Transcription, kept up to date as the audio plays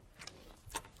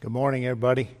Good morning,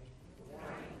 everybody.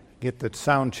 Get the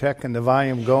sound check and the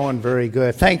volume going. Very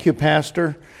good. Thank you,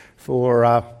 Pastor,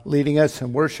 for leading us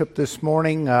in worship this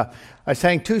morning. I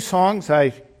sang two songs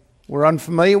I were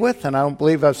unfamiliar with, and I don't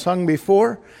believe I've sung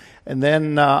before. And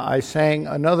then I sang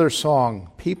another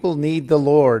song, People Need the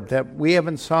Lord, that we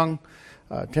haven't sung,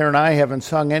 Tara and I haven't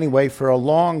sung anyway, for a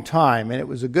long time. And it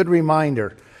was a good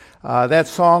reminder. That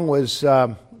song was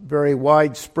very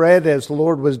widespread as the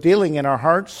Lord was dealing in our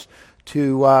hearts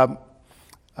to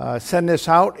send us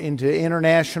out into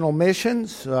international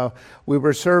missions. We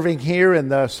were serving here in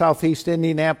the southeast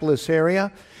Indianapolis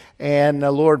area, and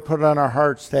the Lord put on our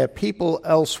hearts that people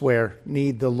elsewhere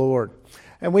need the Lord.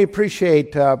 And we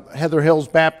appreciate Heather Hills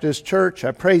Baptist Church.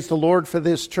 I praise the Lord for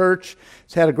this church.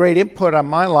 It's had a great input on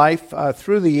my life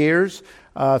through the years,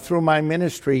 through my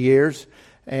ministry years.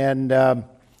 And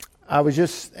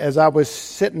as I was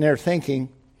sitting there thinking,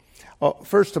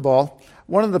 first of all,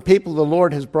 one of the people the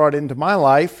Lord has brought into my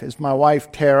life is my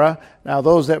wife, Tara. Now,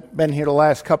 those that have been here the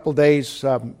last couple of days,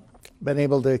 been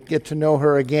able to get to know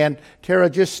her again. Tara,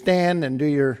 just stand and do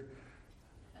your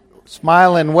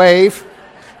smile and wave.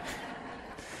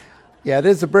 Yeah, it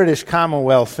is a British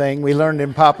Commonwealth thing. We learned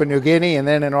in Papua New Guinea and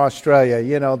then in Australia.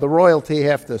 You know, the royalty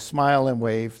have to smile and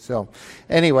wave. So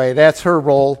anyway, that's her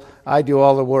role. I do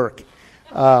all the work.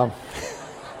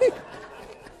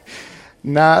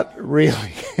 Not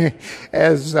really.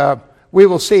 As we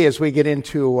will see as we get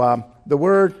into the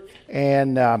Word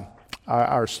and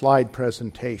our slide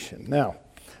presentation. Now,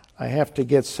 I have to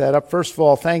get set up. First of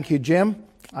all, thank you, Jim.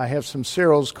 I have some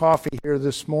Cyril's coffee here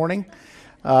this morning.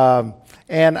 And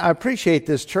I appreciate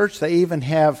this church. They even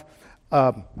have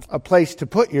a place to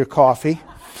put your coffee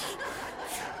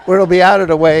where it'll be out of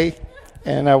the way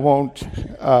and I won't.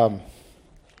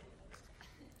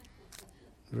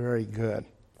 Very good.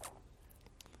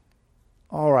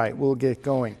 All right, we'll get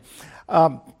going.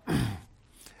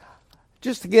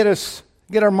 Just to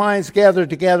get our minds gathered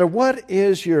together, what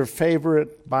is your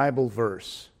favorite Bible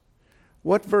verse?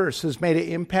 What verse has made an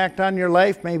impact on your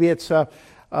life? Maybe it's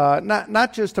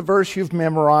not just a verse you've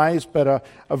memorized, but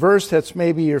a verse that's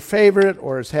maybe your favorite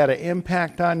or has had an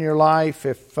impact on your life.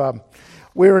 If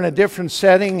we were in a different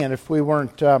setting and if we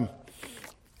weren't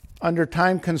under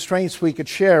time constraints, we could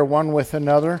share one with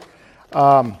another.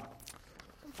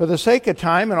 For the sake of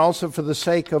time and also for the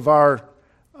sake of our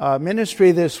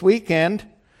ministry this weekend,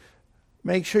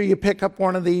 make sure you pick up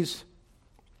one of these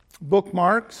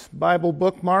bookmarks, Bible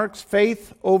bookmarks,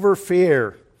 Faith Over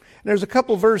Fear. And there's a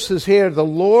couple verses here. The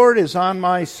Lord is on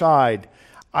my side.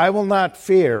 I will not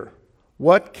fear.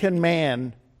 What can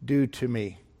man do to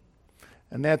me?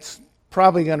 And that's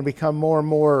probably going to become more and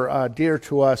more dear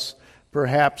to us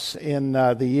perhaps in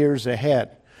the years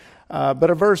ahead. But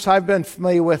a verse I've been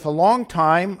familiar with a long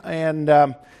time,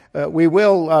 and we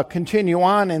will continue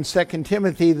on in 2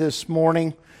 Timothy this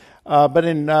morning. But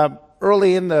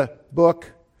early in the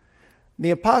book,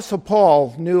 the Apostle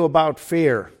Paul knew about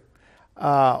fear,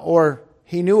 or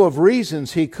he knew of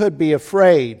reasons he could be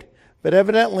afraid. But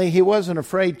evidently he wasn't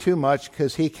afraid too much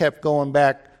because he kept going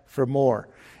back for more.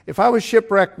 If I was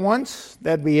shipwrecked once,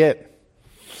 that'd be it.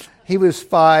 He was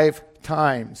 5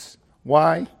 times.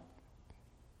 Why?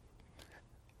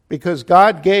 Because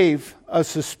God gave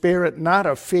us a spirit not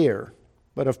of fear,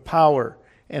 but of power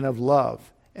and of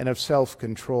love and of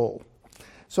self-control.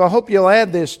 So I hope you'll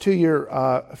add this to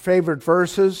your favorite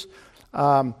verses.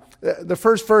 The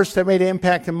first verse that made an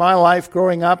impact in my life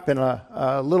growing up in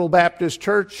a little Baptist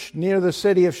church near the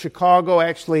city of Chicago,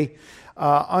 actually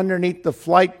underneath the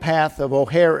flight path of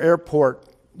O'Hare Airport,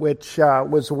 which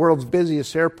was the world's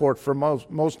busiest airport for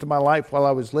most of my life while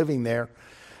I was living there.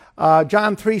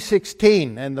 John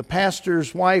 3:16, and the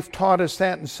pastor's wife taught us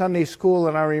that in Sunday school,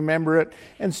 and I remember it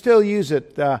and still use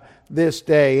it this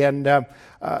day. And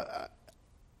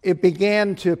it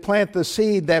began to plant the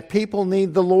seed that people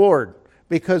need the Lord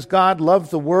because God loved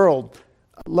the world,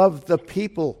 loved the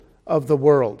people of the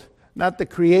world. Not the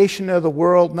creation of the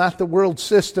world, not the world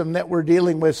system that we're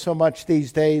dealing with so much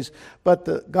these days,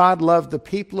 but God loved the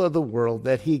people of the world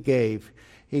that He gave.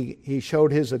 He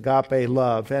showed His agape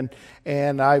love.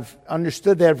 And I've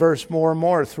understood that verse more and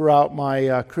more throughout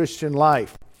my Christian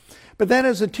life. But then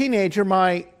as a teenager,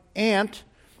 my aunt,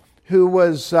 who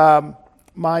was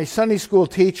my Sunday school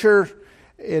teacher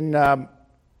in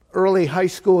early high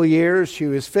school years, she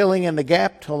was filling in the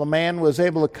gap till a man was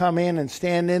able to come in and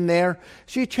stand in there.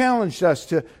 She challenged us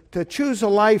to choose a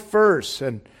life verse.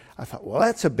 And I thought, well,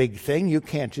 that's a big thing. You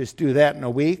can't just do that in a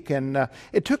week. And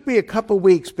it took me a couple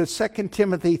weeks, but 2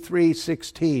 Timothy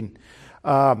 3:16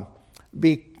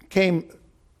 became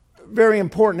very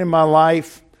important in my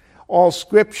life. All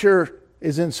Scripture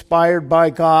is inspired by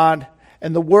God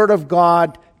And the Word of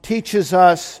God teaches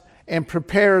us and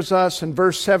prepares us in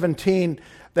verse 17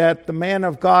 that the man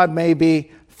of God may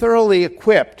be thoroughly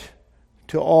equipped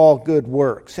to all good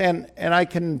works. And I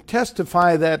can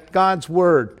testify that God's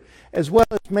Word, as well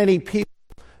as many people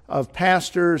of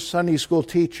pastors, Sunday school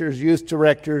teachers, youth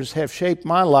directors, have shaped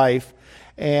my life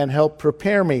and helped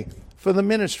prepare me for the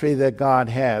ministry that God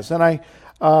has. And I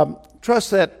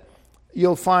trust that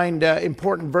you'll find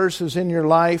important verses in your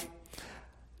life.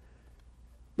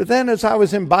 But then as I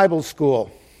was in Bible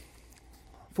school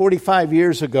 45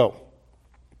 years ago,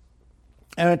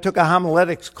 and I took a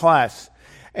homiletics class,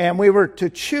 and we were to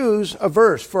choose a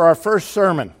verse for our first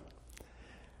sermon.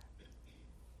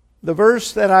 The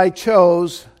verse that I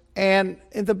chose, and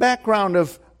in the background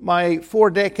of my 4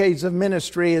 decades of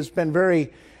ministry, has been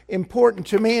very important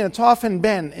to me, and it's often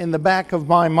been in the back of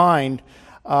my mind,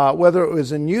 whether it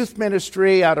was in youth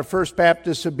ministry out of First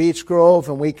Baptist of Beech Grove,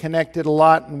 and we connected a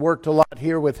lot and worked a lot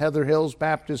here with Heather Hills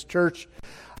Baptist Church,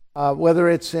 whether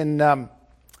it's in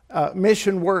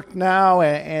mission work now,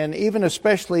 and even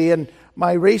especially in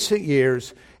my recent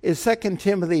years, is 2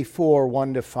 Timothy 4,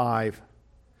 1-5.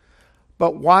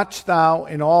 But watch thou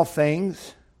in all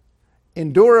things,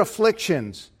 endure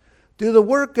afflictions, do the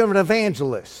work of an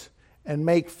evangelist, and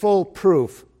make full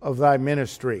proof of thy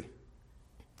ministry.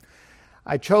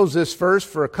 I chose this verse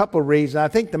for a couple of reasons. I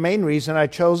think the main reason I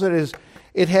chose it is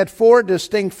it had 4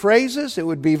 distinct phrases. It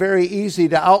would be very easy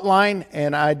to outline,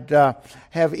 and I'd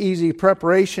have easy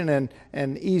preparation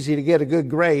and easy to get a good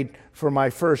grade for my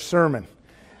first sermon.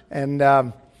 And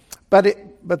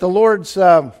but the Lord's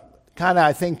kind of,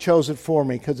 I think, chose it for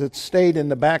me because it stayed in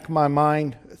the back of my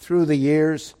mind through the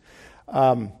years.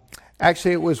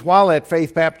 Actually, it was while at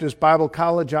Faith Baptist Bible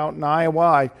College out in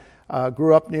Iowa. I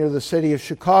grew up near the city of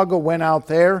Chicago, went out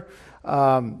there,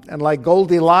 and like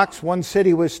Goldilocks, one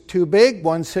city was too big,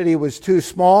 one city was too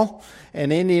small,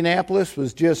 and Indianapolis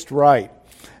was just right.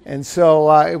 And so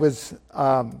it was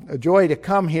a joy to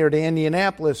come here to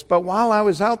Indianapolis. But while I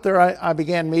was out there, I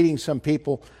began meeting some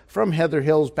people from Heather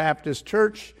Hills Baptist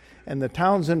Church and the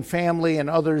Townsend family and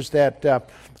others that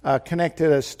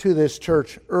connected us to this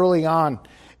church early on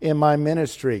in my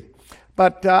ministry.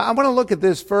 But I want to look at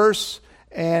this verse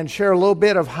and share a little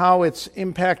bit of how it's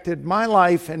impacted my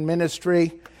life and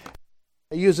ministry.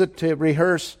 I use it to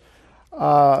rehearse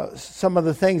some of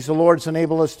the things the Lord's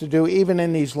enabled us to do even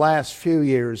in these last few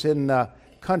years in the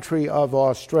country of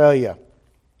Australia.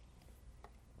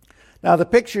 Now, the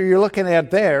picture you're looking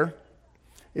at there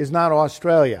is not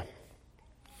Australia.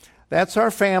 That's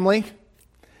our family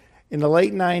in the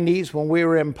late 90s when we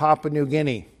were in Papua New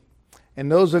Guinea. And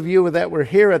those of you that were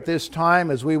here at this time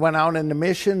as we went out into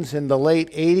missions in the late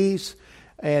 80s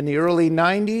and the early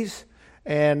 90s,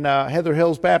 and Heather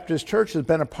Hills Baptist Church has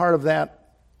been a part of that,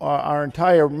 our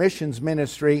entire missions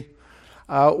ministry.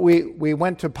 We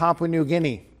went to Papua New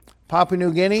Guinea. Papua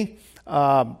New Guinea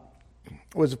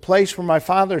was a place where my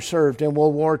father served in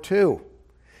World War II.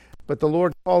 But the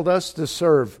Lord called us to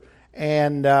serve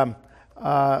and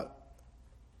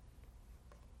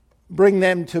bring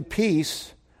them to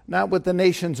peace, not with the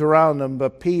nations around them,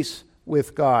 but peace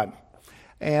with God.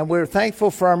 And we're thankful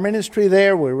for our ministry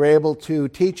there. We were able to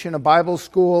teach in a Bible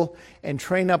school and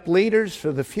train up leaders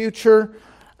for the future.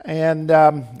 And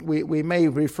we may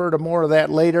refer to more of that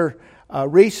later.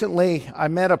 Recently, I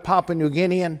met a Papua New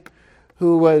Guinean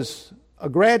who was a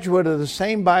graduate of the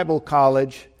same Bible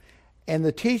college, and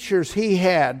the teachers he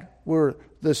had were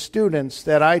the students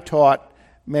that I taught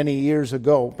many years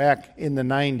ago, back in the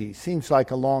 90s. Seems like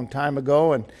a long time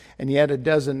ago, and yet it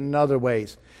doesn't in other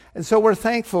ways. And so we're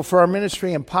thankful for our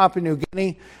ministry in Papua New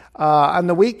Guinea. On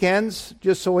the weekends,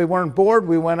 just so we weren't bored,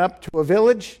 we went up to a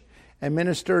village and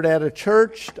ministered at a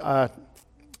church.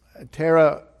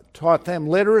 Tara taught them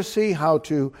literacy, how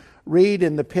to read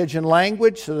in the Pidgin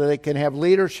language so that they can have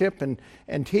leadership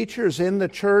and teachers in the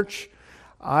church.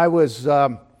 I was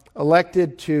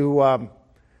elected to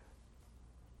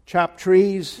chop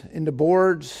trees into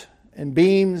boards and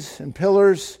beams and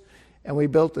pillars, and we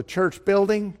built the church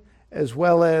building, as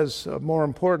well as, more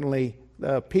importantly,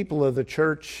 the people of the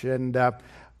church. And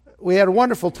we had a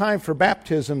wonderful time for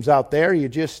baptisms out there. You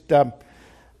just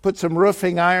put some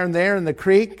roofing iron there in the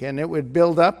creek, and it would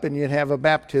build up, and you'd have a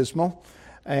baptismal.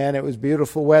 And it was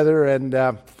beautiful weather,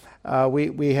 and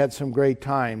we had some great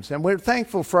times. And we're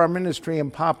thankful for our ministry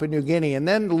in Papua New Guinea. And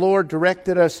then the Lord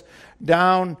directed us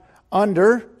down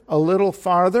under a little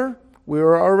farther. We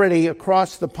were already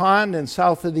across the pond and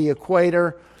south of the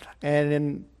equator, and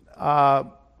in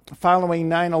following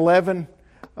 9/11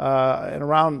 and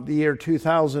around the year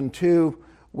 2002,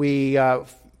 we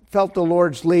felt the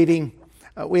Lord's leading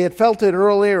We had felt it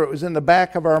earlier. It was in the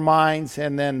back of our minds,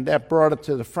 and then that brought it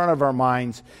to the front of our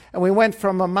minds. And we went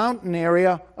from a mountain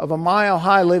area of a mile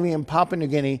high living in Papua New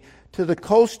Guinea to the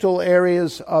coastal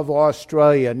areas of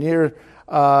Australia, near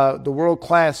the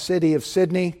world-class city of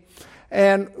Sydney.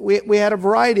 And we had a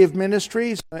variety of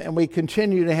ministries, and we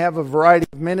continue to have a variety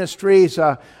of ministries.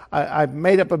 I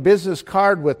made up a business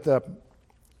card with the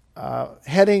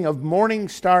heading of Morning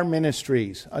Star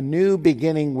Ministries, a new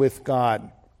beginning with God.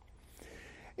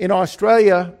 In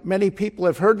Australia, many people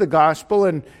have heard the gospel,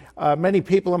 and many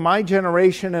people in my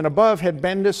generation and above had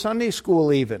been to Sunday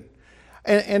school even.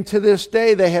 And to this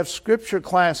day, they have scripture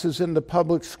classes in the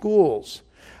public schools.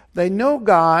 They know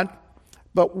God,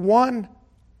 but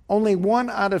only 1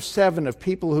 out of 7 of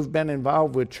people who've been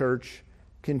involved with church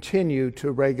continue to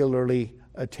regularly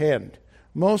attend.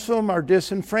 Most of them are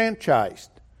disenfranchised,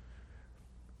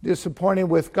 disappointed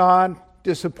with God,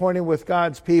 disappointed with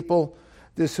God's people,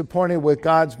 disappointed with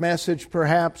God's message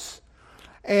perhaps.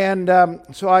 And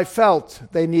so I felt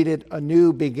they needed a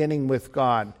new beginning with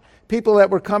God. People that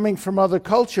were coming from other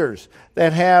cultures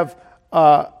that have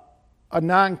a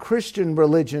non-Christian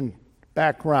religion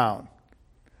background.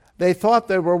 They thought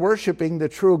they were worshiping the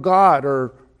true God,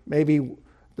 or maybe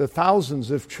the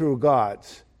thousands of true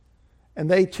gods.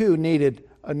 And they too needed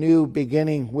a new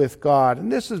beginning with God. And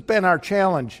this has been our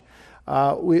challenge.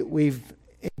 We've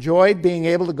enjoyed being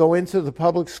able to go into the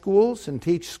public schools and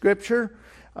teach Scripture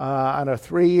on a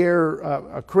 3-year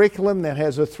a curriculum that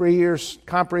has a 3-year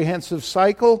comprehensive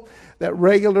cycle that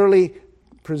regularly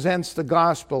presents the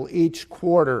gospel each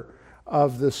quarter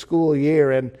of the school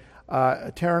year. And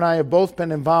Tara and I have both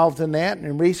been involved in that. And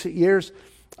in recent years,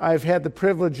 I've had the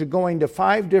privilege of going to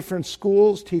 5 different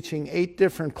schools, teaching 8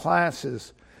 different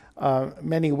classes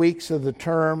many weeks of the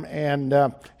term, and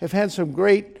have had some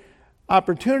great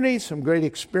opportunities, some great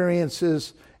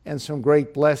experiences, and some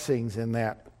great blessings in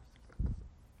that.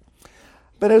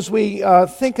 But as we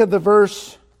think of the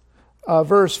verse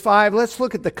 5, let's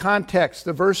look at the context,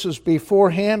 the verses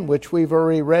beforehand, which we've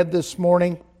already read this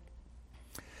morning.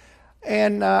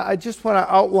 And I just want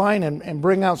to outline and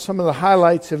bring out some of the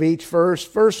highlights of each verse.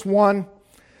 Verse 1,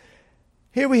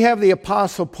 here we have the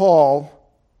Apostle Paul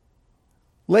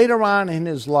later on in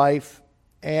his life,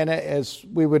 and if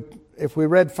we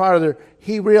read farther,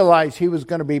 he realized he was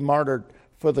going to be martyred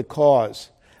for the cause.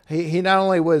 He not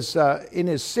only was in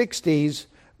his 60s,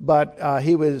 but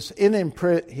he was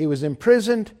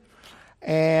imprisoned,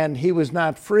 and he was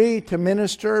not free to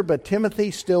minister, but Timothy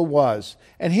still was.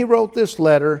 And he wrote this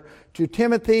letter to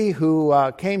Timothy, who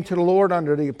came to the Lord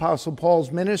under the Apostle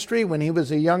Paul's ministry when he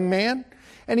was a young man.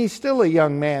 And he's still a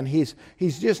young man. He's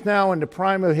just now in the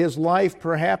prime of his life,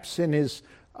 perhaps in his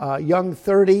young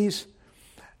 30s.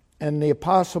 And the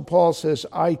Apostle Paul says,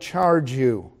 I charge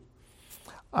you.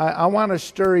 I want to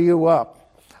stir you up.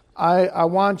 I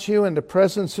want you in the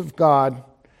presence of God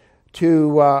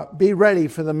to be ready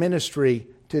for the ministry,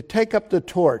 to take up the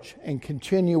torch and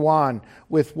continue on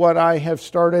with what I have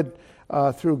started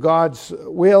through God's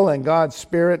will and God's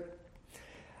Spirit.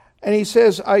 And he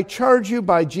says, I charge you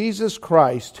by Jesus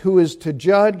Christ, who is to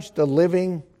judge the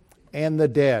living and the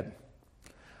dead.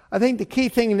 I think the key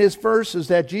thing in this verse is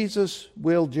that Jesus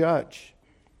will judge.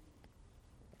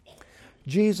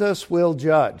 Jesus will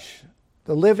judge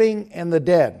the living and the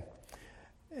dead.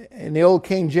 In the old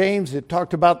King James, it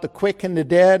talked about the quick and the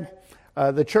dead.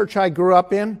 The church I grew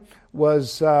up in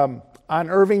was on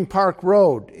Irving Park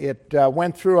Road. It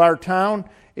went through our town.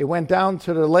 It went down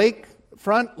to the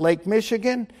lakefront, Lake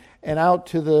Michigan, and out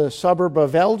to the suburb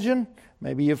of Elgin.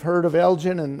 Maybe you've heard of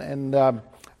Elgin and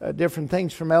different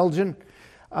things from Elgin.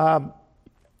 And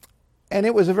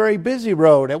it was a very busy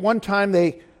road. At one time,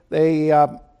 they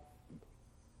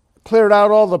cleared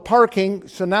out all the parking,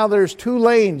 so now there's 2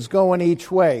 lanes going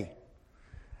each way.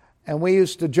 And we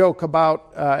used to joke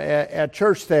about at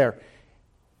church there,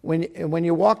 when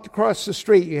you walked across the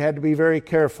street, you had to be very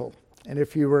careful. And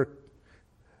if you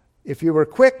were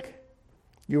quick,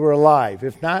 you were alive.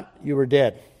 If not, you were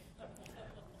dead.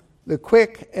 The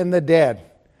quick and the dead.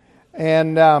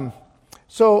 And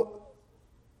so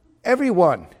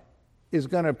everyone is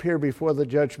going to appear before the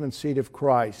judgment seat of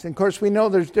Christ. And of course, we know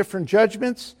there's different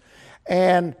judgments,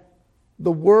 and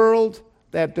the world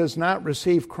that does not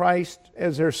receive Christ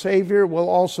as their Savior will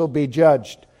also be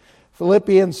judged.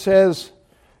 Philippians says,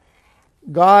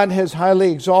 God has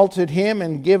highly exalted him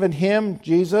and given him,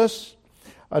 Jesus,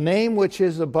 a name which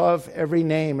is above every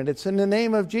name. And it's in the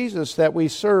name of Jesus that we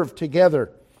serve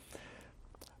together.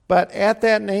 But at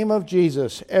that name of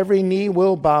Jesus, every knee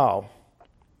will bow,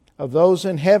 of those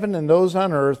in heaven and those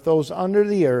on earth, those under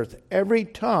the earth. Every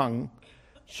tongue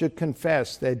should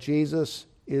confess that Jesus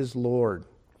is Lord,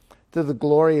 to the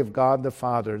glory of God the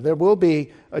Father. There will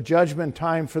be a judgment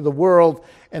time for the world,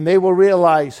 and they will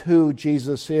realize who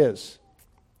Jesus is.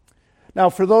 Now,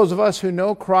 for those of us who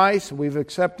know Christ, we've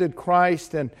accepted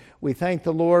Christ, and we thank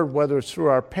the Lord, whether it's through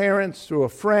our parents, through a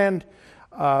friend,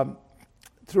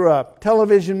 through a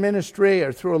television ministry,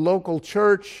 or through a local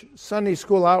church, Sunday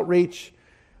school outreach,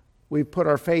 we've put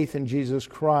our faith in Jesus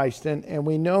Christ, and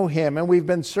we know Him, and we've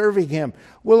been serving Him.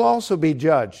 We'll also be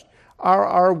judged. Are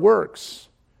our works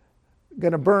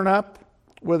going to burn up?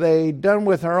 Were they done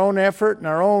with our own effort and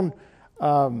our own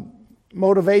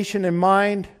motivation in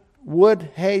mind? Wood,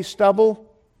 hay,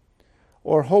 stubble?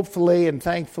 Or hopefully and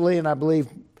thankfully, and I believe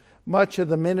much of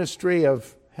the ministry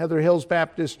of Heather Hills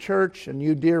Baptist Church and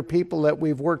you dear people that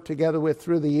we've worked together with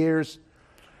through the years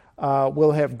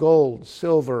will have gold,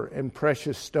 silver, and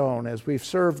precious stone as we've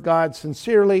served God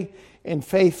sincerely and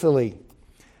faithfully.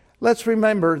 Let's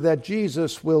remember that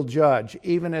Jesus will judge,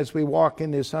 even as we walk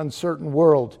in this uncertain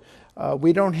world.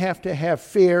 We don't have to have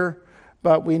fear,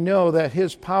 but we know that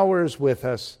His power is with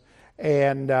us,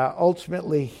 and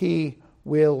ultimately He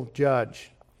will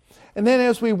judge. And then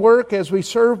as we work, as we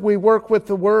serve, we work with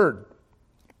the Word.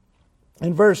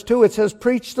 In verse 2 it says,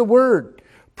 preach the Word,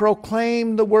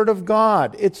 proclaim the Word of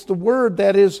God. It's the Word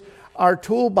that is our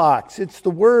toolbox. It's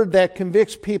the Word that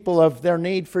convicts people of their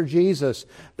need for Jesus,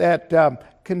 that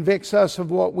convicts us of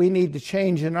what we need to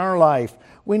change in our life.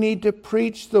 We need to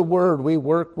preach the Word. We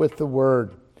work with the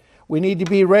Word. We need to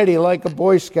be ready like a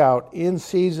Boy Scout, in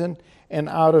season and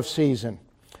out of season.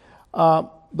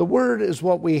 The Word is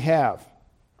what we have.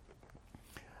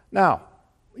 Now,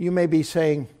 you may be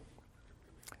saying,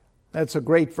 that's a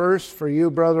great verse for you,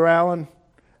 Brother Allen.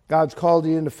 God's called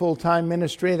you into full-time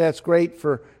ministry. That's great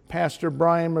for Pastor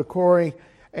Brian McCrory,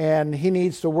 and he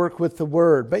needs to work with the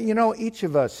Word. But you know, each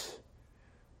of us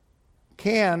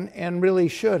can and really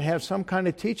should have some kind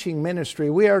of teaching ministry.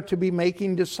 We are to be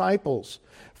making disciples.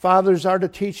 Fathers are to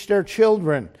teach their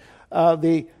children.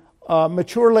 The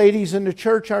mature ladies in the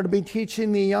church are to be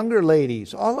teaching the younger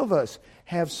ladies. All of us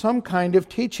have some kind of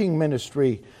teaching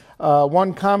ministry.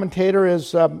 One commentator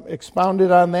has expounded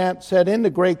on that, said in the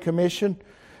Great Commission,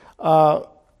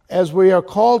 as we are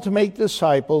called to make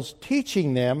disciples,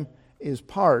 teaching them is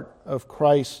part of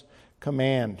Christ's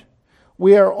command.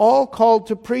 We are all called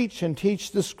to preach and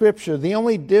teach the Scripture. The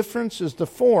only difference is the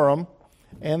forum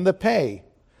and the pay.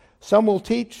 Some will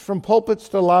teach from pulpits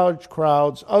to large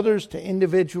crowds, others to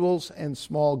individuals and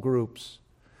small groups.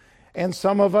 And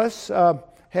some of us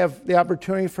have the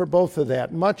opportunity for both of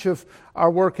that. Much of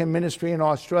our work in ministry in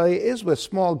Australia is with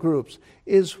small groups,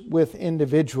 is with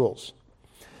individuals.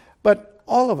 But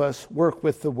all of us work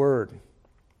with the Word.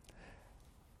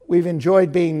 We've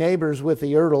enjoyed being neighbors with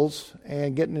the Ertles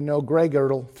and getting to know Greg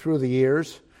Ertle through the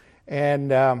years.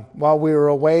 And while we were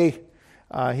away,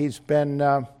 he's been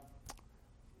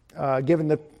given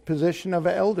the position of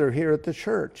an elder here at the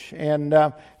church.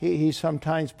 And he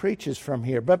sometimes preaches from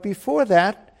here. But before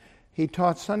that, he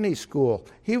taught Sunday school.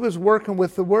 He was working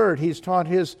with the Word. He's taught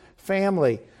his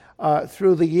family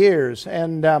through the years.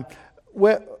 And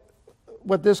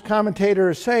what this commentator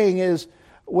is saying is,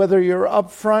 whether you're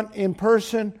up front in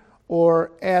person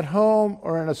or at home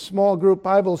or in a small group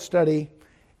Bible study,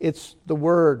 it's the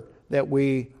Word that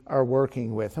we are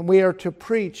working with. And we are to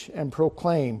preach and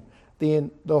proclaim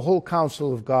the whole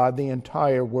counsel of God, the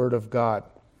entire Word of God.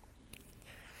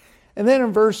 And then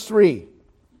in verse 3,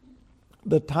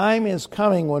 the time is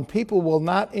coming when people will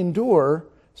not endure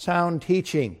sound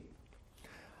teaching.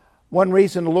 One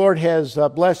reason the Lord has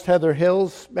blessed Heather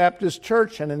Hills Baptist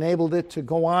Church and enabled it to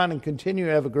go on and continue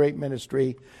to have a great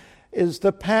ministry is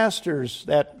the pastors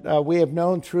that we have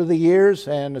known through the years,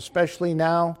 and especially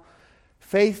now,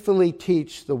 faithfully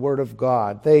teach the Word of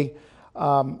God. They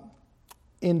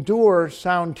endure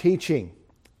sound teaching,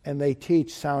 and they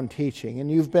teach sound teaching.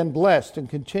 And you've been blessed and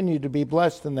continue to be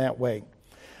blessed in that way.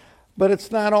 But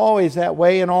it's not always that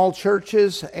way in all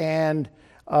churches and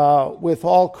with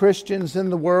all Christians in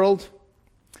the world.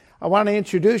 I want to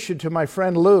introduce you to my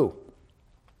friend Lou.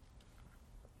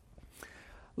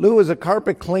 Lou is a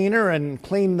carpet cleaner and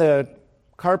cleaned the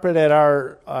carpet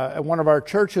at one of our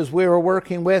churches we were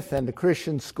working with and the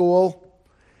Christian school.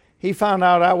 He found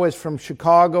out I was from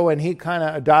Chicago and he kind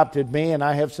of adopted me, and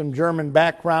I have some German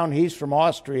background. He's from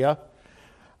Austria.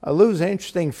 Lou's an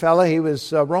interesting fella. He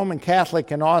was Roman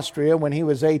Catholic in Austria. When he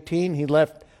was 18, he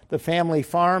left the family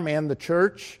farm and the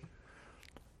church,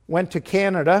 went to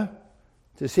Canada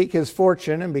to seek his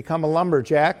fortune and become a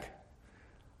lumberjack.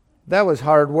 That was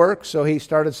hard work, so he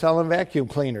started selling vacuum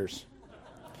cleaners.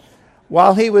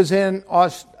 While he was in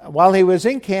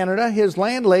Canada, his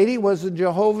landlady was a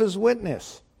Jehovah's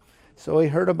Witness. So he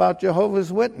heard about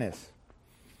Jehovah's Witness.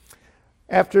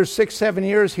 After 6, 7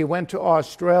 years, he went to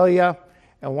Australia,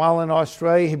 and while in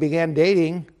Australia, he began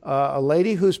dating a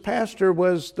lady whose pastor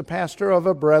was the pastor of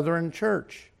a Brethren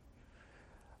church.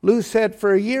 Lou said,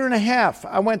 for a year and a half,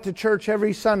 I went to church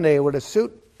every Sunday with a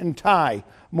suit and tie,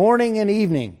 morning and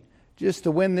evening, just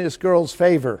to win this girl's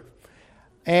favor.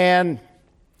 And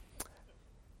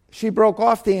she broke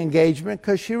off the engagement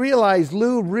because she realized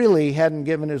Lou really hadn't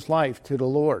given his life to the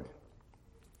Lord.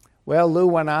 Well, Lou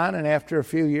went on, and after a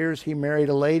few years, he married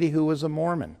a lady who was a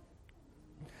Mormon.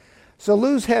 So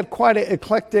Lou's had quite an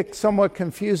eclectic, somewhat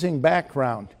confusing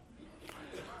background.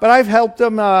 But I've helped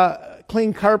him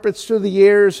clean carpets through the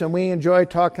years, and we enjoy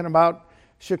talking about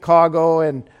Chicago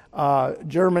and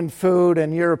German food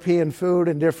and European food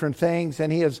and different things.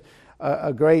 And he is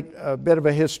a great bit of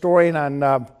a historian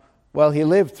on, he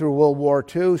lived through World War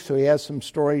II, so he has some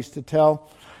stories to tell.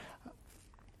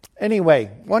 Anyway,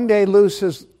 one day Lou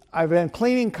says, I've been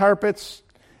cleaning carpets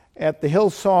at the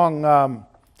Hillsong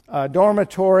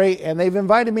dormitory, and they've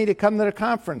invited me to come to the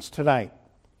conference tonight.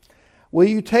 Will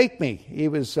you take me? He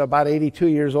was about 82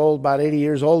 years old, about 80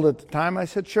 years old at the time. I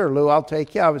said, sure, Lou, I'll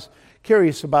take you. I was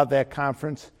curious about that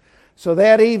conference. So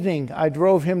that evening, I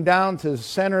drove him down to the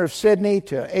center of Sydney,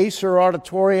 to Acer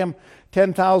Auditorium,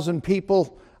 10,000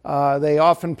 people. They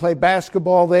often play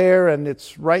basketball there, and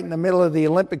it's right in the middle of the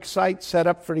Olympic site set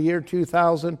up for the year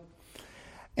 2000.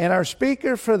 And our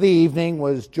speaker for the evening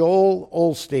was Joel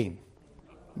Osteen.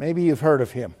 Maybe you've heard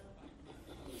of him.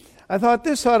 I thought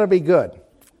this ought to be good.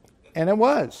 And it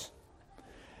was.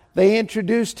 They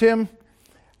introduced him,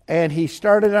 and he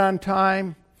started on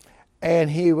time,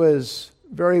 and he was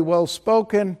very well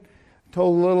spoken,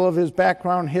 told a little of his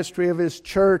background, history of his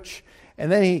church,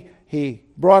 and then he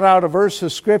brought out a verse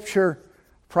of Scripture,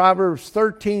 Proverbs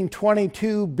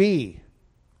 13:22b.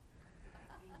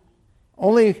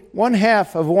 Only one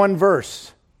half of one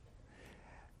verse.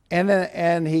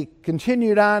 And he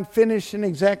continued on, finished in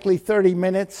exactly 30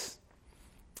 minutes.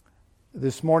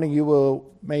 This morning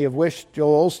you may have wished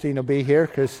Joel Osteen to be here,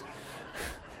 because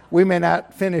we may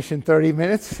not finish in 30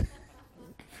 minutes.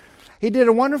 He did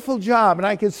a wonderful job, and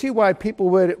I could see why people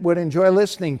would enjoy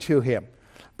listening to him.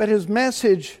 But his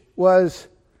message was,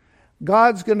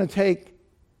 God's going to take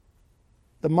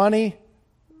the money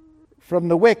from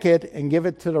the wicked and give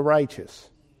it to the righteous.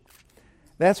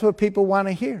 That's what people want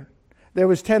to hear. There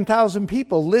was 10,000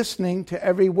 people listening to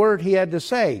every word he had to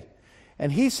say.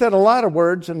 And he said a lot of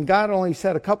words, and God only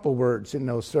said a couple words in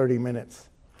those 30 minutes.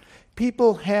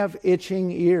 People have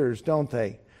itching ears, don't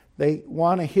they? They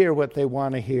want to hear what they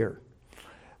want to hear.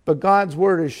 But God's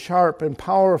word is sharp and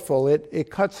powerful. It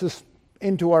cuts us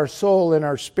into our soul and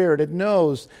our spirit. It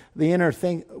knows the inner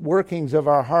workings of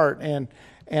our heart and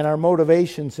our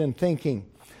motivations in thinking.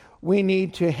 We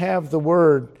need to have the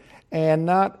word and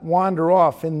not wander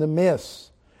off in the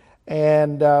myths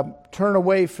and turn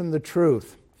away from the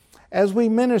truth. As we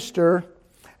minister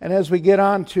and as we get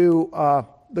on to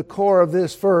the core of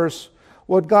this verse,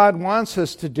 what God wants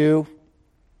us to do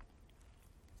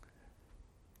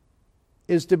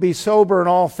is to be sober in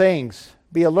all things,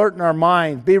 be alert in our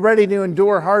mind, be ready to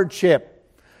endure hardship,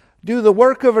 do the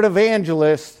work of an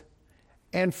evangelist,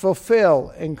 and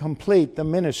fulfill and complete the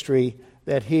ministry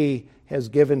that He has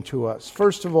given to us.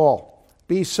 First of all,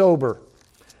 be sober.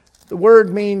 The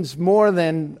word means more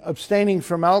than abstaining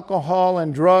from alcohol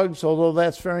and drugs, although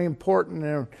that's very important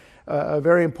and a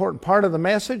very important part of the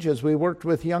message as we worked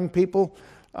with young people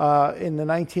in the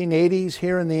 1980s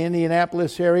here in the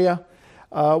Indianapolis area.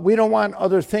 We don't want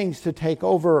other things to take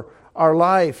over our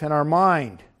life and our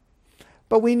mind.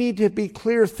 But we need to be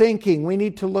clear thinking. We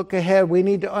need to look ahead. We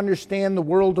need to understand the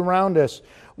world around us.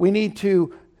 We need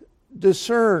to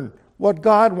discern what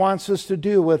God wants us to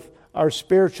do with our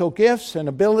spiritual gifts and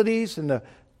abilities and the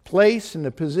place and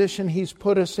the position He's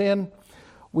put us in.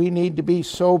 We need to be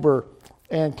sober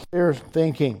and clear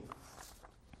thinking.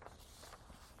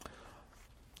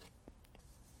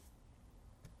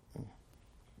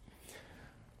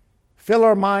 Fill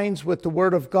our minds with the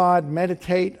Word of God,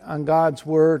 meditate on God's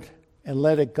Word, and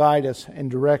let it guide us and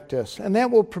direct us. And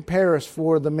that will prepare us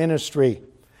for the ministry.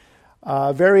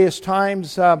 Various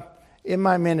times in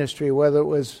my ministry, whether it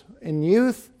was in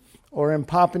youth or in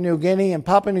Papua New Guinea. In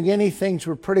Papua New Guinea, things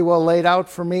were pretty well laid out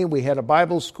for me. We had a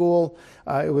Bible school.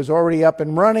 It was already up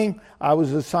and running. I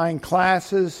was assigned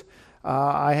classes.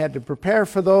 I had to prepare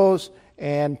for those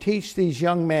and teach these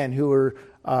young men who were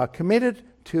committed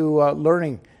to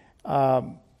learning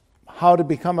how to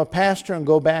become a pastor and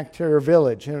go back to their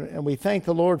village. And we thank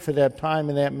the Lord for that time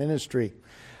in that ministry.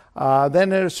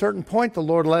 Then at a certain point, the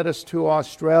Lord led us to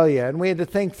Australia, and we had to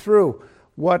think through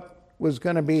what was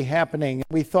going to be happening.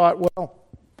 We thought, well,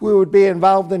 we would be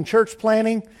involved in church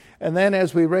planning, And then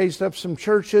as we raised up some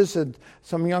churches and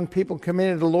some young people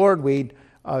committed to the Lord, we'd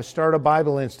start a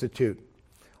Bible Institute.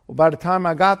 Well, by the time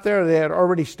I got there, they had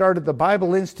already started the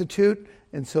Bible Institute,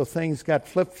 and so things got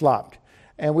flip-flopped.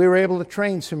 And we were able to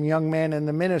train some young men in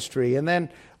the ministry. And then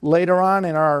later on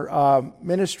in our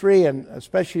ministry, and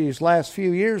especially these last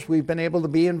few years, we've been able to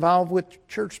be involved with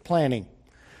church planting.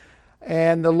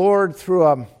 And the Lord,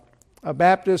 through a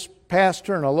Baptist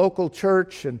pastor and a local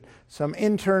church and some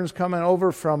interns coming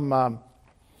over from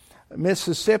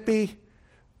Mississippi,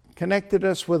 connected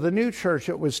us with a new church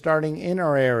that was starting in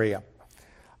our area.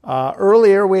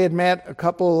 Earlier, we had met a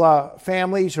couple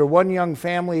families, or one young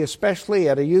family especially,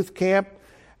 at a youth camp.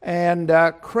 And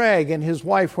Craig and his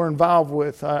wife were involved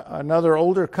with another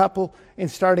older couple in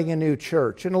starting a new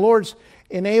church. And the Lord's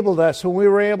enabled us, and we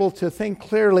were able to think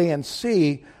clearly and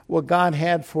see what God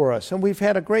had for us. And we've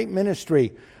had a great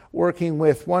ministry working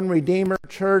with One Redeemer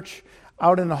Church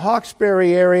out in the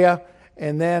Hawkesbury area,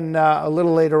 and then a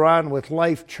little later on with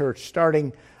Life Church,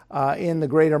 starting in the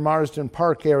greater Marsden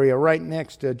Park area, right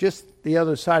next to just the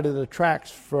other side of the tracks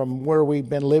from where we've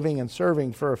been living and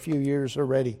serving for a few years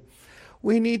already.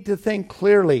 We need to think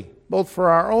clearly, both for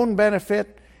our own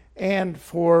benefit and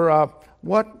for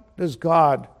what does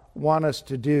God want us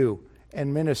to do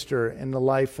and minister in the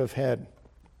life ahead.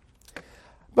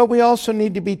 But we also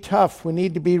need to be tough. We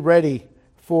need to be ready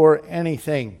for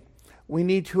anything. We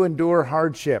need to endure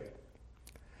hardship.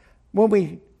 When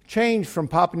we changed from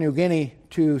Papua New Guinea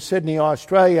to Sydney,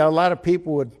 Australia, a lot of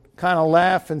people would kind of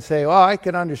laugh and say, oh, I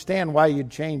can understand why you'd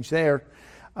change there.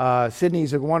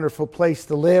 Sydney's a wonderful place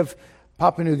to live.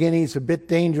 Papua New Guinea is a bit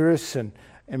dangerous and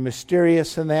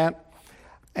mysterious in that.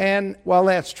 And while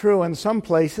that's true in some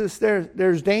places,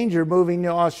 there's danger moving to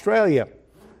Australia.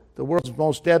 The world's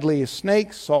most deadly is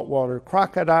snakes, saltwater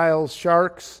crocodiles,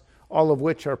 sharks, all of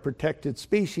which are protected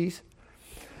species.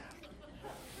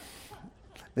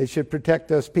 They should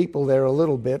protect us people there a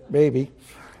little bit, maybe.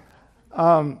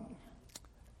 But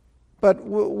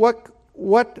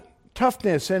what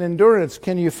toughness and endurance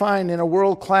can you find in a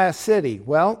world-class city?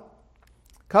 Well,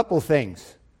 couple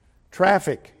things.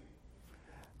 Traffic.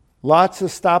 Lots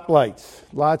of stoplights,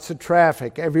 lots of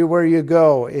traffic. Everywhere you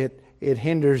go, it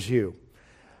hinders you.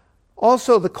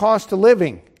 Also, the cost of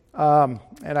living. And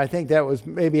I think that was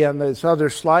maybe on this other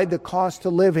slide. The cost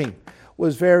of living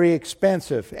was very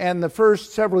expensive. And the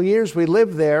first several years we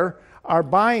lived there, our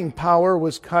buying power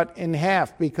was cut in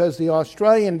half because the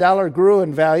Australian dollar grew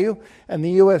in value and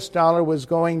the US dollar was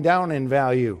going down in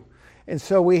value. And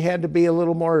so we had to be a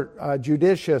little more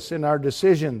judicious in our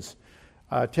decisions.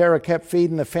 Tara kept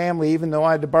feeding the family even though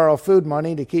I had to borrow food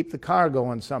money to keep the car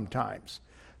going sometimes.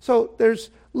 So there's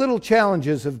little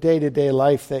challenges of day-to-day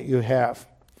life that you have.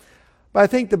 But I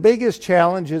think the biggest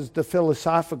challenge is the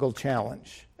philosophical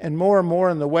challenge. And more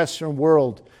in the Western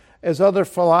world, as other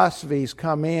philosophies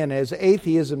come in, as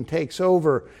atheism takes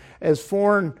over, as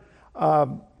foreign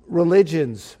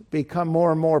religions become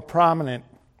more and more prominent.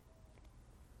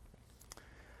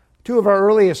 Two of our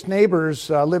earliest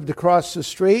neighbors lived across the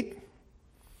street.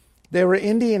 They were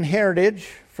Indian heritage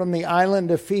from the island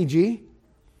of Fiji,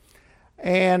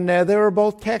 and they were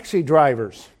both taxi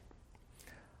drivers.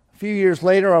 A few years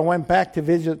later, I went back to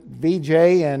visit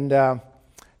Vijay, and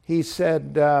he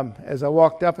said, as I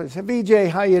walked up, I said, Vijay,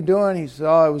 how you doing? He said,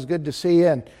 oh, it was good to see you.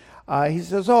 And he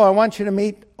says, oh, I want you to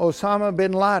meet Osama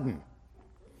bin Laden.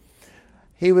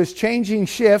 He was changing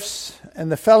shifts,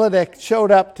 and the fella that showed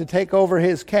up to take over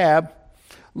his cab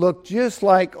looked just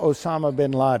like Osama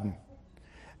bin Laden,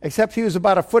 except he was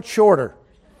about a foot shorter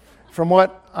from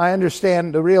what I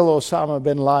understand the real Osama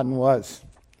bin Laden was.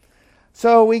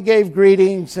 So we gave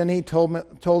greetings, and he told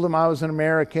him I was an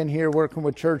American here working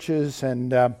with churches,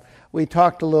 and we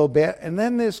talked a little bit. And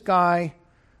then this guy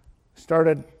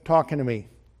started talking to me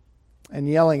and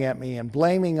yelling at me and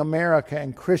blaming America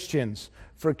and Christians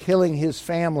for killing his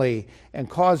family and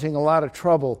causing a lot of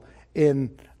trouble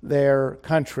in their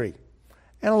country.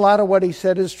 And a lot of what he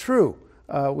said is true.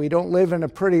 We don't live in a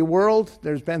pretty world.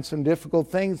 There's been some difficult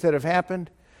things that have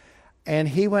happened. And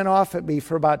he went off at me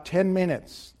for about 10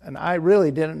 minutes. And I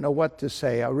really didn't know what to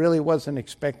say. I really wasn't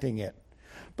expecting it.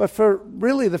 But for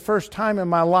really the first time in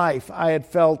my life, I had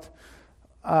felt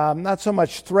not so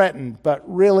much threatened, but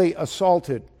really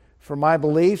assaulted for my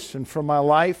beliefs and for my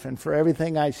life and for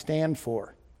everything I stand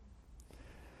for.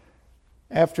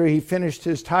 After he finished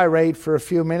his tirade for a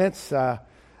few minutes, I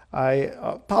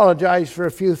apologized for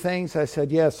a few things. I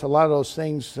said, yes, a lot of those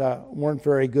things weren't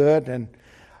very good. And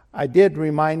I did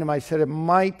remind him, I said, it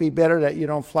might be better that you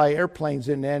don't fly airplanes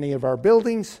into any of our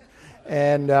buildings.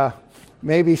 And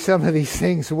maybe some of these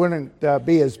things wouldn't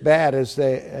be as bad as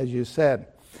you said.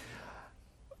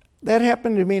 That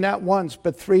happened to me not once,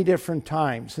 but 3 different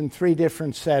times in 3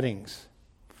 different settings.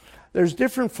 There's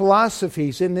different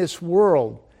philosophies in this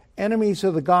world, enemies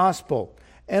of the gospel,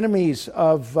 enemies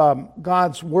of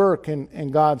God's work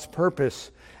and God's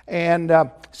purpose. And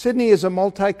Sydney is a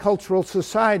multicultural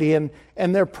society, and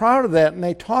they're proud of that, and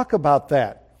they talk about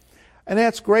that. And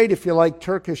that's great if you like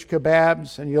Turkish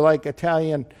kebabs and you like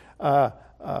Italian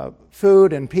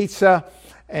food and pizza,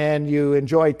 and you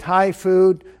enjoy Thai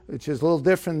food, which is a little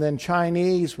different than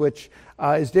Chinese, which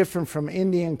is different from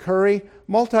Indian curry.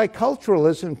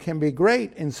 Multiculturalism can be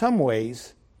great in some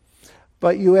ways,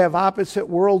 but you have opposite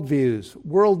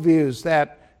worldviews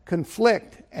that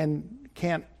conflict and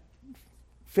can't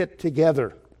fit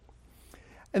together.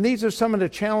 And these are some of the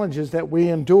challenges that we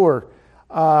endure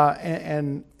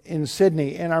and in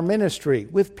Sydney in our ministry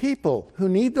with people who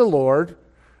need the Lord,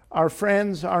 our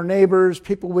friends, our neighbors,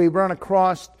 people we run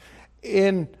across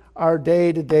in our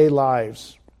day-to-day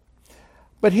lives.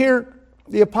 But here,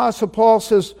 the Apostle Paul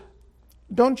says,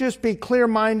 don't just be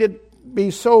clear-minded,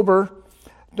 be sober.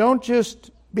 Don't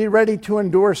just be ready to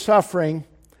endure suffering,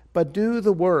 but do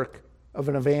the work of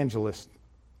an evangelist.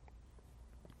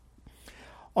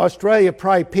 Australia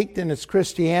probably peaked in its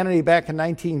Christianity back in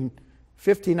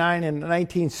 1959 and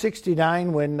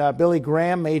 1969 when Billy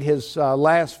Graham made his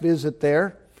last visit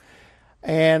there.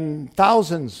 And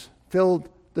thousands filled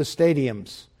the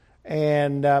stadiums.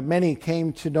 And many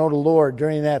came to know the Lord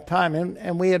during that time.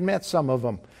 And we had met some of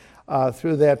them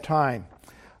through that time.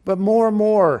 But more and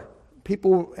more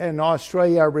people in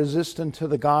Australia are resistant to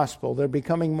the gospel. They're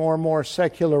becoming more and more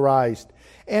secularized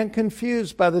and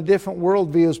confused by the different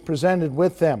worldviews presented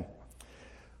with them.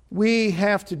 We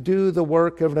have to do the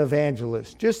work of an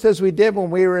evangelist. Just as we did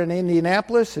when we were in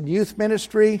Indianapolis in youth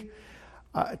ministry.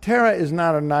 Tara is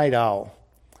not a night owl,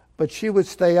 but she would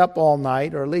stay up all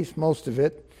night, or at least most of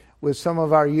it, with some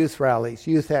of our youth rallies,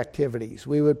 youth activities.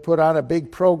 We would put on a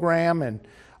big program, and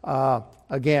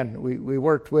again, we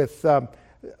worked with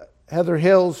Heather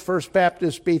Hills, First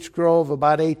Baptist Beech Grove,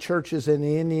 about 8 churches in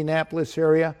the Indianapolis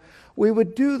area. We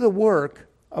would do the work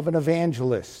of an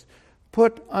evangelist,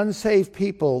 put unsaved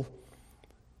people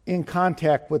in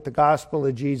contact with the gospel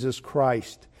of Jesus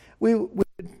Christ. We would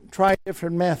try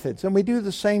different methods, and we do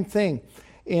the same thing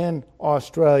in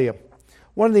Australia.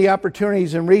 One of the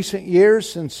opportunities in recent years,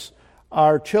 since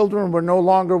our children were no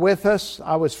longer with us,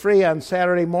 I was free on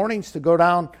Saturday mornings to go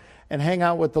down and hang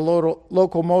out with the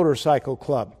local motorcycle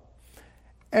club.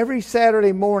 Every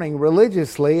Saturday morning,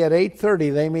 religiously, at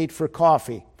 8:30, they meet for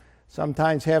coffee.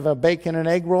 Sometimes have a bacon and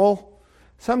egg roll.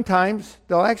 Sometimes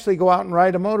they'll actually go out and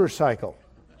ride a motorcycle.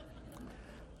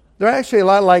 They're actually a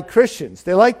lot like Christians.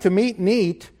 They like to meet and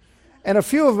eat, and a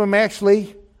few of them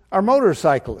actually are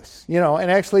motorcyclists, and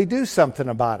actually do something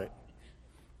about it.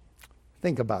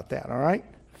 Think about that, all right?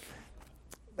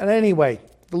 But anyway,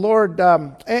 the Lord,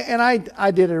 and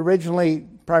I did it originally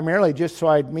primarily just so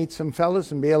I'd meet some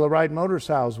fellas and be able to ride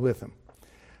motorcycles with them.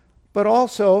 But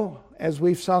also, as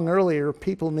we've sung earlier,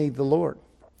 people need the Lord.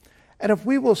 And if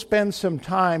we will spend some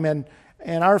time, and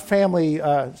our family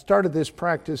started this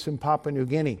practice in Papua New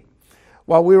Guinea.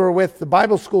 While we were with the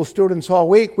Bible school students all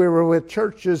week, we were with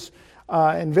churches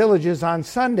and villages on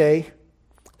Sunday.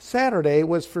 Saturday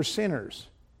was for sinners.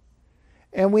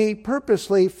 And we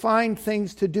purposely find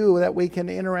things to do that we can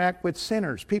interact with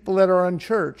sinners, people that are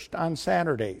unchurched on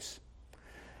Saturdays.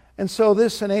 And so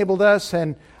this enabled us,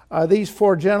 and these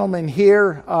 4 gentlemen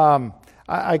here,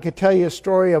 I could tell you a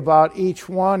story about each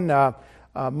one.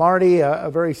 Marty, a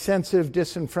very sensitive,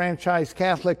 disenfranchised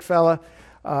Catholic fella.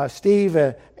 Steve,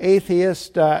 an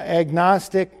atheist,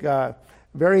 agnostic,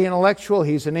 very intellectual.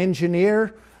 He's an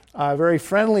engineer, a very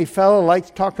friendly fellow, likes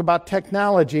to talk about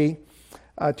technology.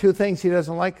 2 things he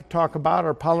doesn't like to talk about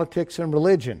are politics and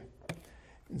religion.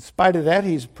 In spite of that,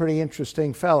 he's a pretty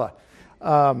interesting fella.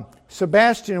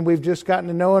 Sebastian, we've just gotten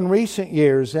to know in recent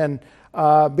years, and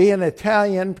being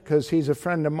Italian, because he's a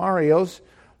friend of Mario's,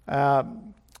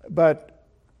 but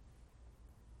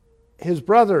his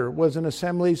brother was an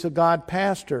Assemblies of God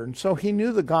pastor, and so he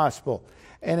knew the gospel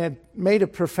and had made a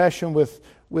profession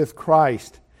with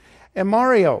Christ. And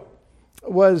Mario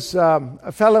was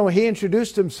a fellow, he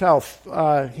introduced himself.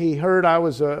 He heard I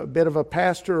was a bit of a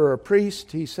pastor or a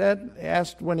priest, he said,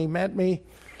 asked when he met me.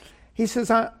 He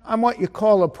says, I'm what you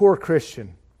call a poor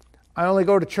Christian. I only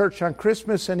go to church on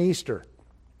Christmas and Easter.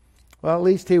 Well, at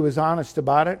least he was honest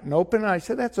about it and open. I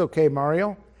said, that's okay,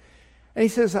 Mario. And he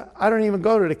says, I don't even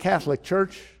go to the Catholic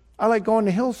church. I like going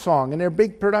to Hillsong and their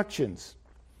big productions.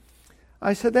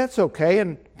 I said, that's okay.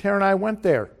 And Tara and I went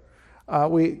there.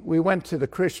 We went to the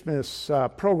Christmas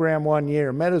program one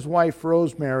year, met his wife,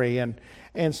 Rosemary,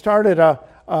 and started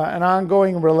an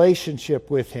ongoing relationship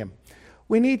with him.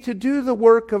 We need to do the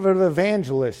work of an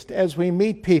evangelist as we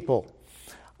meet people.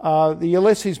 The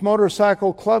Ulysses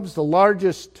Motorcycle Club's the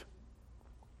largest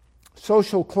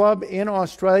social club in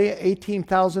Australia,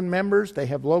 18,000 members. They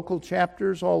have local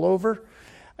chapters all over.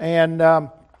 And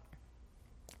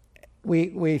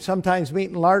we sometimes meet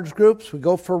in large groups. We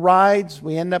go for rides.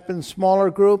 We end up in smaller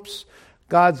groups.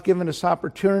 God's given us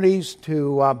opportunities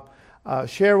to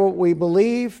share what we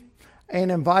believe and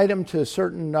invite them to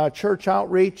certain church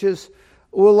outreaches.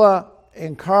 Ulla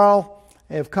and Carl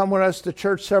have come with us to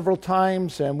church several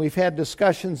times, and we've had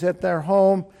discussions at their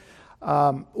home.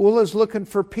 Ulla's looking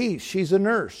for peace. She's a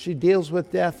nurse. She deals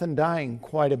with death and dying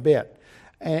quite a bit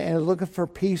and is looking for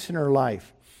peace in her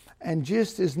life. And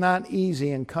just is not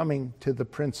easy in coming to the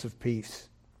Prince of Peace.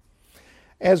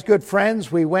 As good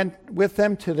friends, we went with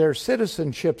them to their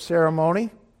citizenship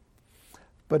ceremony,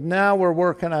 but now we're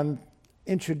working on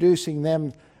introducing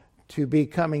them to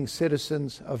becoming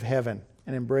citizens of heaven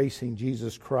and embracing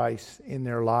Jesus Christ in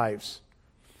their lives.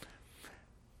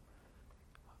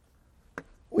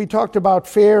 We talked about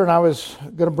fear, and I was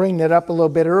going to bring that up a little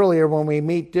bit earlier. When we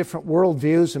meet different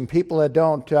worldviews and people that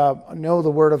don't know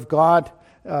the Word of God,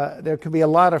 there can be a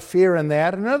lot of fear in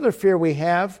that. Another fear we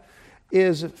have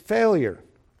is failure,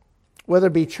 whether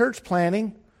it be church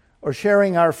planting or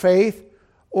sharing our faith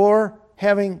or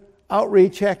having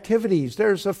outreach activities.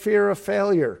 There's a fear of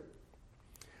failure.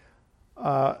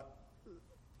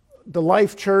 The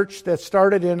Life Church that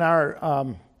started in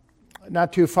our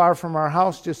not too far from our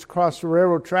house, just across the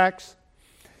railroad tracks,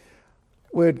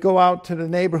 would go out to the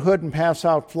neighborhood and pass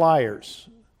out flyers.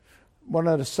 One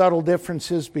of the subtle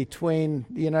differences between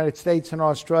the United States and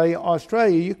Australia,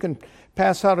 you can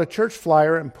pass out a church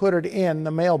flyer and put it in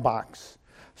the mailbox.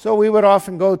 So we would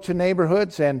often go to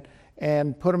neighborhoods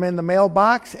and put them in the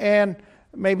mailbox and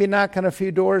maybe knock on a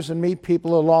few doors and meet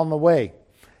people along the way.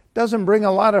 Doesn't bring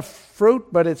a lot of fruit,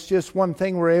 but it's just one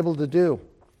thing we're able to do.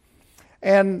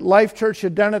 And Life Church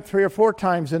had done it 3 or 4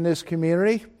 times in this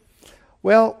community.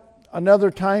 Well,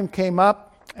 another time came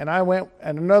up, and I went,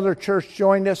 and another church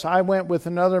joined us. I went with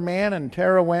another man, and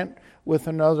Tara went with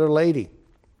another lady.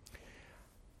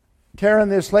 Tara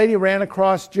and this lady ran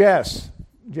across Jess.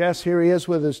 Jess, here he is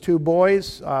with his 2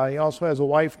 boys. He also has a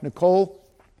wife, Nicole.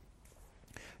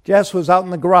 Jess was out in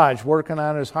the garage working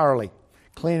on his Harley,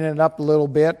 cleaning it up a little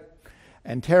bit.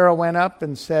 And Tara went up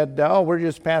and said, "Oh, we're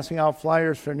just passing out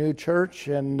flyers for a new church."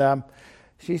 And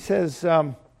she says,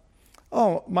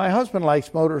 "Oh, my husband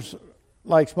likes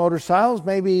motorcycles.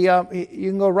 Maybe you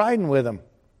can go riding with him."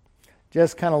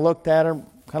 Just kind of looked at him,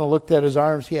 kind of looked at his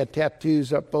arms. He had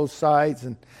tattoos up both sides,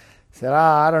 and said,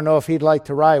 "I don't know if he'd like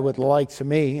to ride with the likes of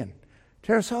me." And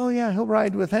Tara said, "Oh yeah, he'll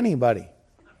ride with anybody."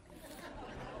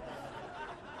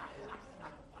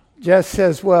 Jess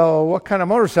says, "Well, what kind of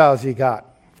motorcycles you got?"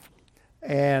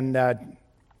 And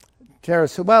Tara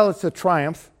said, "Well, it's a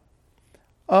Triumph."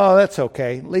 "Oh, that's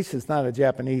okay. At least it's not a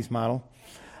Japanese model."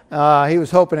 He was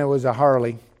hoping it was a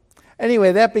Harley.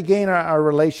 Anyway, that began our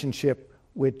relationship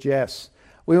with Jess.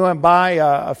 We went by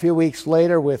a few weeks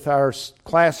later with our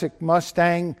classic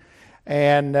Mustang,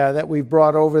 and that we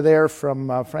brought over there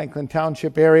from Franklin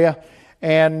Township area.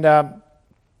 And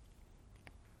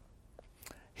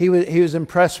he was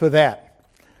impressed with that.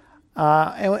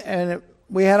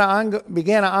 We had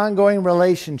began an ongoing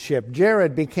relationship.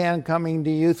 Jared began coming to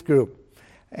youth group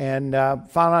and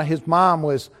found out his mom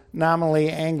was nominally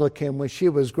Anglican when she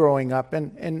was growing up.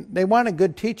 And they wanted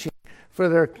good teaching for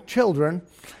their children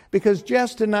because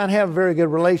Jess did not have a very good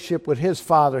relationship with his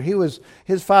father.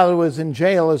 His father was in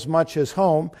jail as much as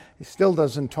home. He still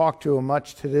doesn't talk to him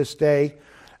much to this day.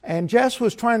 And Jess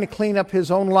was trying to clean up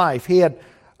his own life. He had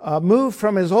moved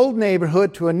from his old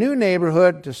neighborhood to a new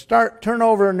neighborhood to turn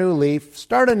over a new leaf,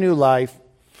 start a new life.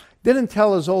 Didn't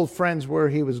tell his old friends where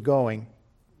he was going.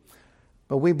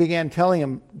 But we began telling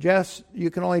him, "Jess, you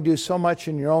can only do so much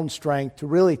in your own strength. To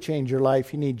really change your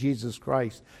life, you need Jesus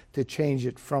Christ to change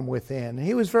it from within." And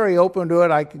he was very open to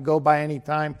it. I could go by any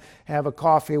time, have a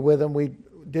coffee with him. We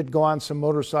did go on some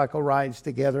motorcycle rides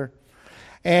together.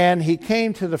 And he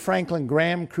came to the Franklin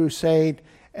Graham Crusade,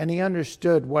 and he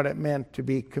understood what it meant to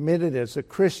be committed as a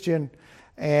Christian.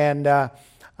 And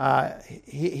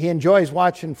he enjoys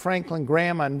watching Franklin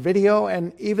Graham on video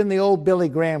and even the old Billy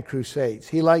Graham crusades.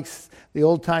 He likes the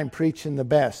old-time preaching the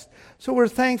best. So we're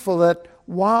thankful that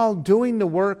while doing the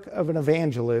work of an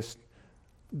evangelist,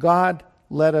 God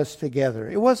led us together.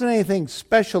 It wasn't anything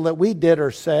special that we did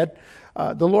or said.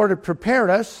 The Lord had prepared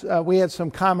us. We had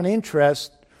some common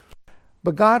interest,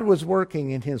 but God was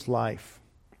working in his life.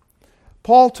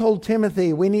 Paul told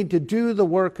Timothy we need to do the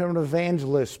work of an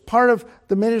evangelist, part of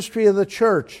the ministry of the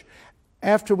church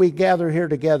after we gather here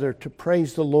together to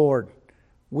praise the Lord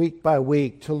week by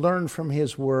week to learn from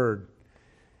His Word,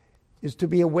 is to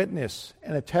be a witness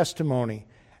and a testimony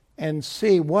and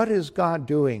see what is God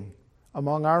doing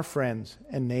among our friends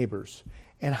and neighbors,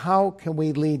 and how can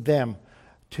we lead them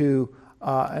to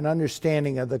an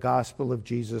understanding of the gospel of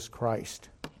Jesus Christ.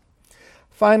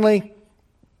 Finally,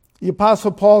 the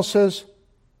Apostle Paul says,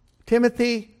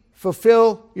 Timothy,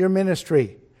 fulfill your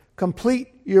ministry, complete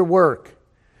your work.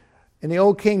 In the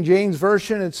Old King James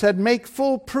Version, it said, make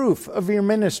full proof of your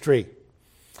ministry.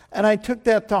 And I took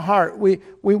that to heart. We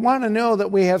want to know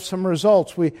that we have some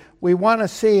results. We want to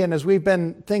see, and as we've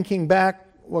been thinking back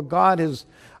what God has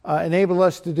enabled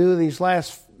us to do these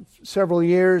last several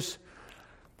years,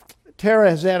 Tara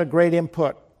has had a great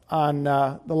input on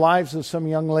the lives of some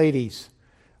young ladies.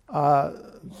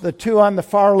 The two on the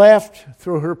far left,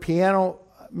 through her piano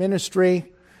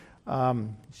ministry,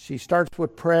 she starts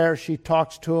with prayer. She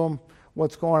talks to them,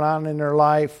 what's going on in their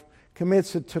life,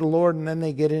 commits it to the Lord, and then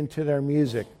they get into their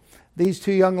music. These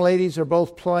two young ladies are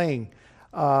both playing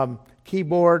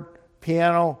keyboard,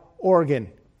 piano, organ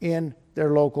in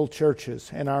their local churches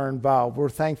and are involved. We're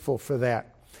thankful for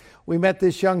that. We met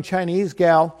this young Chinese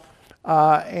gal,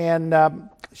 and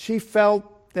she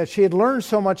felt that she had learned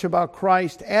so much about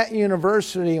Christ at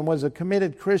university and was a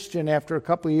committed Christian after a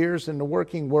couple of years in the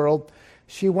working world.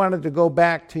 She wanted to go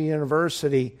back to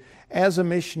university as a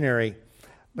missionary,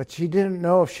 but she didn't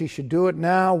know if she should do it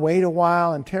now, wait a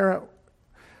while, and Tara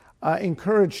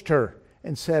encouraged her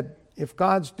and said, if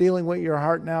God's dealing with your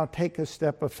heart now, take a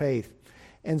step of faith.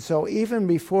 And so even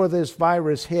before this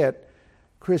virus hit,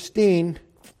 Christine,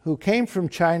 who came from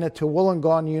China to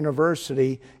Wollongong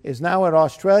University, is now at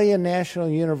Australian National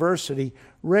University,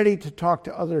 ready to talk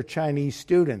to other Chinese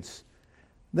students.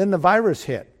 Then the virus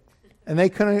hit, and they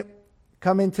couldn't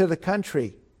come into the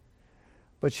country.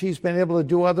 But she's been able to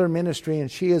do other ministry,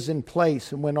 and she is in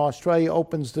place. And when Australia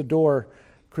opens the door,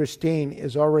 Christine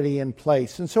is already in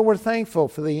place. And so we're thankful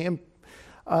for the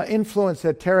influence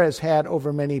that Tara has had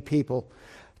over many people.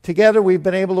 Together, we've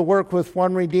been able to work with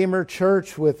One Redeemer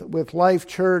Church, with Life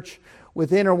Church,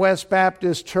 with Inner West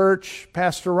Baptist Church.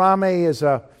 Pastor Rame is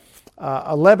a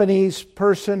Lebanese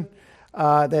person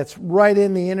that's right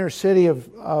in the inner city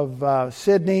of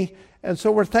Sydney. And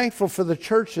so we're thankful for the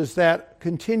churches that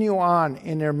continue on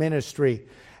in their ministry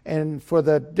and for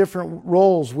the different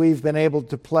roles we've been able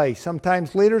to play.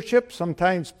 Sometimes leadership,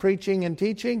 sometimes preaching and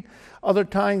teaching, other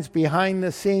times behind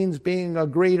the scenes being a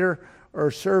greeter or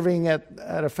serving at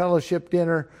a fellowship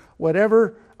dinner.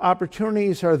 Whatever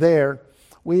opportunities are there,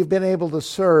 we've been able to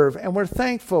serve, and we're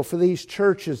thankful for these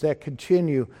churches that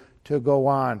continue to go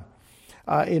on.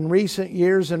 In recent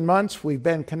years and months, we've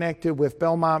been connected with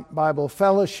Belmont Bible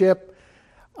Fellowship.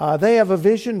 They have a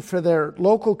vision for their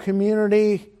local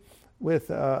community with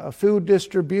a food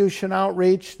distribution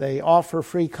outreach. They offer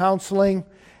free counseling,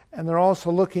 and they're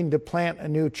also looking to plant a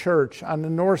new church on the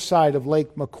north side of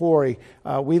Lake Macquarie.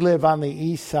 We live on the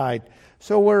east side.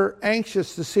 So we're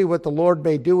anxious to see what the Lord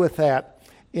may do with that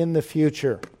in the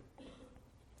future.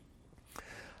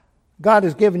 God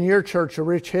has given your church a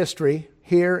rich history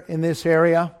here in this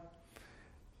area.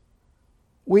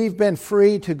 We've been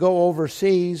free to go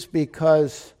overseas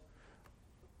because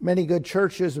many good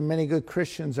churches and many good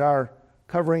Christians are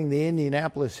covering the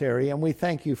Indianapolis area, and we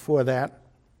thank you for that.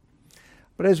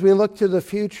 But as we look to the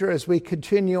future, as we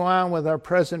continue on with our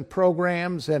present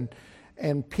programs and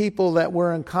people that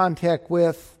we're in contact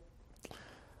with,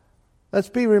 let's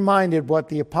be reminded what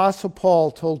the Apostle Paul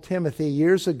told Timothy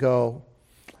years ago,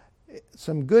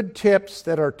 some good tips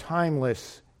that are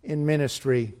timeless in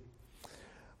ministry.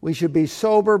 We should be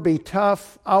sober, be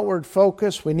tough, outward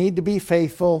focused. We need to be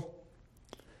faithful.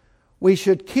 We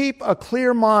should keep a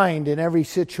clear mind in every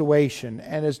situation.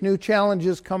 And as new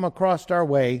challenges come across our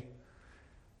way,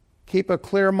 keep a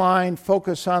clear mind,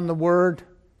 focus on the Word.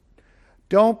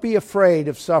 Don't be afraid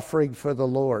of suffering for the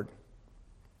Lord.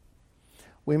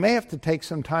 We may have to take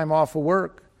some time off of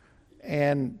work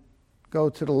and go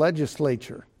to the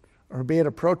legislature or be at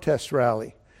a protest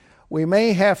rally. We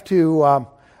may have to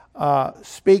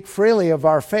speak freely of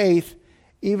our faith,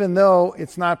 even though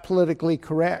it's not politically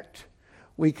correct.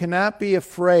 We cannot be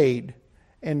afraid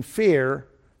and fear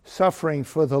suffering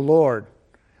for the Lord.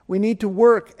 We need to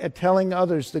work at telling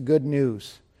others the good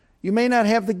news. You may not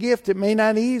have the gift. It may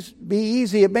not be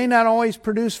easy. It may not always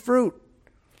produce fruit.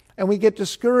 And we get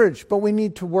discouraged, but we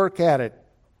need to work at it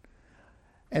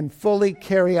and fully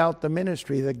carry out the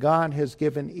ministry that God has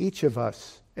given each of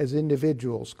us as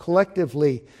individuals,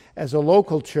 collectively as a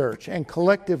local church, and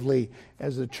collectively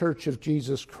as the Church of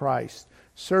Jesus Christ,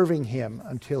 serving Him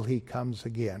until He comes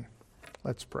again.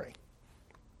 Let's pray.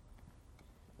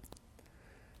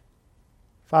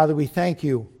 Father, we thank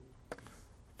you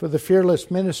for the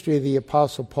fearless ministry of the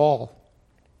Apostle Paul.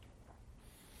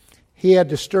 He had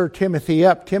to stir Timothy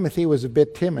up. Timothy was a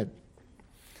bit timid.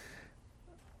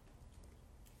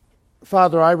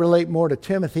 Father, I relate more to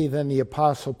Timothy than the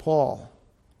Apostle Paul.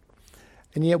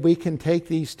 And yet we can take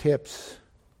these tips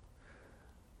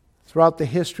throughout the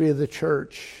history of the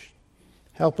church.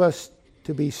 Help us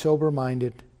to be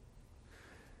sober-minded.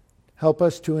 Help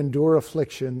us to endure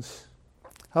afflictions.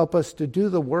 Help us to do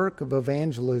the work of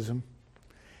evangelism.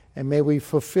 And may we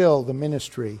fulfill the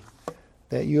ministry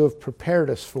that you have prepared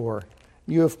us for,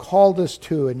 you have called us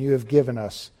to, and you have given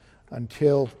us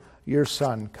until your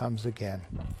Son comes again.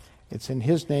 It's in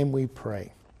his name we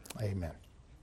pray. Amen.